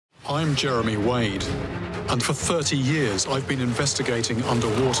I'm Jeremy Wade, and for 30 years I've been investigating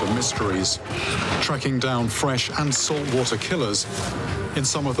underwater mysteries, tracking down fresh and saltwater killers in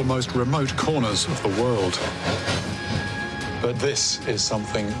some of the most remote corners of the world. But this is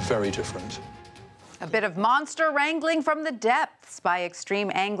something very different. A bit of monster wrangling from the depths by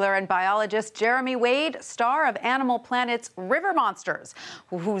extreme angler and biologist Jeremy Wade, star of Animal Planet's River Monsters,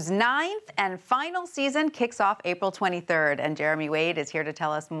 whose 9th and final season kicks off April 23rd. And Jeremy Wade is here to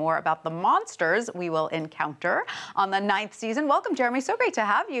tell us more about the monsters we will encounter on the 9th season. Welcome, Jeremy. So great to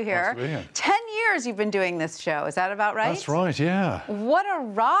have you here. Nice to be here. 10 years you've been doing this show. Is that about right? That's right, yeah. What a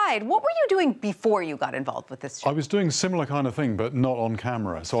ride. What were you doing before you got involved with this show? I was doing a similar kind of thing, but not on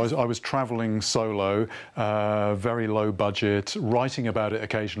camera. So I was traveling solo. Very low budget, writing about it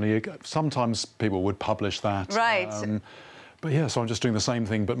occasionally. Sometimes people would publish that. Right. But yeah, so I'm just doing the same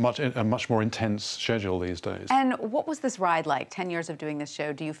thing, but a much more intense schedule these days. And what was this ride like, 10 years of doing this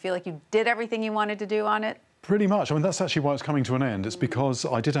show? Do you feel like you did everything you wanted to do on it? Pretty much. I mean, that's actually why it's coming to an end. It's because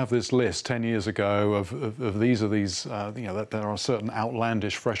I did have this list 10 years ago of these, you know, that there are certain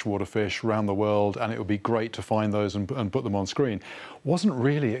outlandish freshwater fish around the world, and it would be great to find those and put them on screen. Wasn't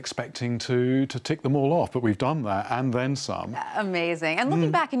really expecting to tick them all off, but we've done that and then some. Amazing. And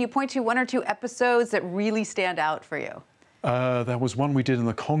looking back, can you point to one or two episodes that really stand out for you? There was one we did in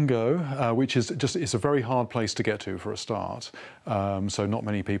the Congo, which is it's a very hard place to get to for a start. So not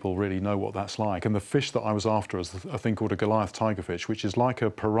many people really know what that's like. And the fish that I was after is a thing called a Goliath tigerfish, which is like a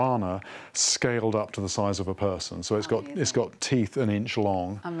piranha scaled up to the size of a person. So it's got teeth an inch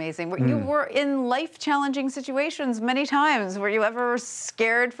long. Amazing. You were in life-challenging situations many times. Were you ever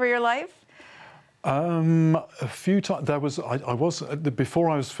scared for your life? A few times. I was before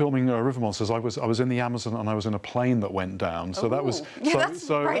I was filming River Monsters. I was in the Amazon and I was in a plane that went down. So that was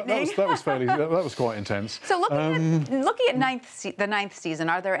that was quite intense. So looking at the 9th season,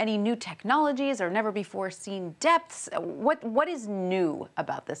 are there any new technologies or never before seen depths? What is new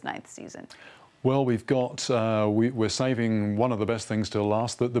about this 9th season? Well, we've got we're saving one of the best things till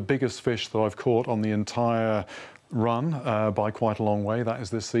last. The biggest fish that I've caught on the entire run by quite a long way. That is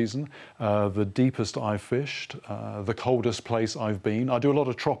this season. The deepest I've fished, the coldest place I've been. I do a lot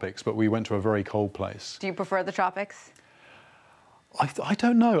of tropics, but we went to a very cold place. Do you prefer the tropics? I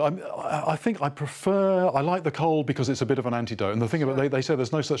don't know. I think I like the cold because it's a bit of an antidote. And the thing about they say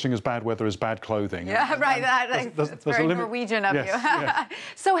there's no such thing as bad weather as bad clothing. Yeah, right. That's very Norwegian of you. Yeah.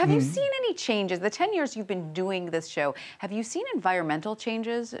 So have you seen any changes? The 10 years you've been doing this show, have you seen environmental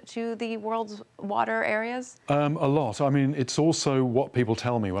changes to the world's water areas? A lot. I mean, it's also what people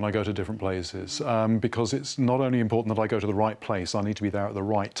tell me when I go to different places, because it's not only important that I go to the right place, I need to be there at the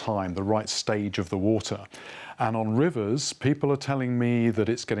right time, the right stage of the water. And on rivers, people are telling me that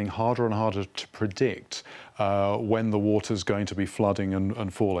it's getting harder and harder to predict when the water's going to be flooding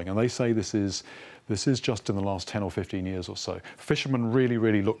and falling. And they say this is just in the last 10 or 15 years or so. Fishermen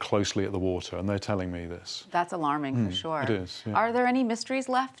really look closely at the water, and they're telling me this. That's alarming for sure. It is. Yeah. Are there any mysteries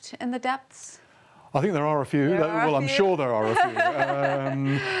left in the depths? I think there are a few. I'm sure there are a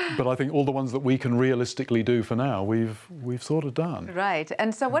few. But I think all the ones that we can realistically do for now, we've sort of done. Right.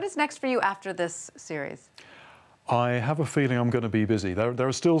 And so what is next for you after this series? I have a feeling I'm going to be busy. There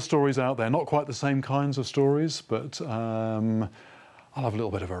are still stories out there, not quite the same kinds of stories, but I'll have a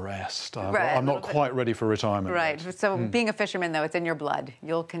little bit of a rest. I'm not quite ready for retirement. Right. Yet. So being a fisherman, though, it's in your blood.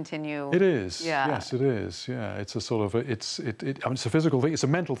 You'll continue. It is. Yeah. Yes, it is. Yeah. It's a sort of I mean, it's a physical thing. It's a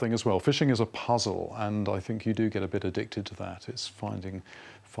mental thing as well. Fishing is a puzzle, and I think you do get a bit addicted to that. It's finding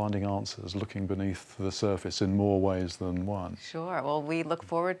answers, looking beneath the surface in more ways than one. Sure. Well, we look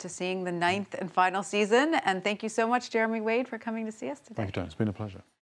forward to seeing the 9th and final season. And thank you so much, Jeremy Wade, for coming to see us today. Thank you, Tanya. It's been a pleasure.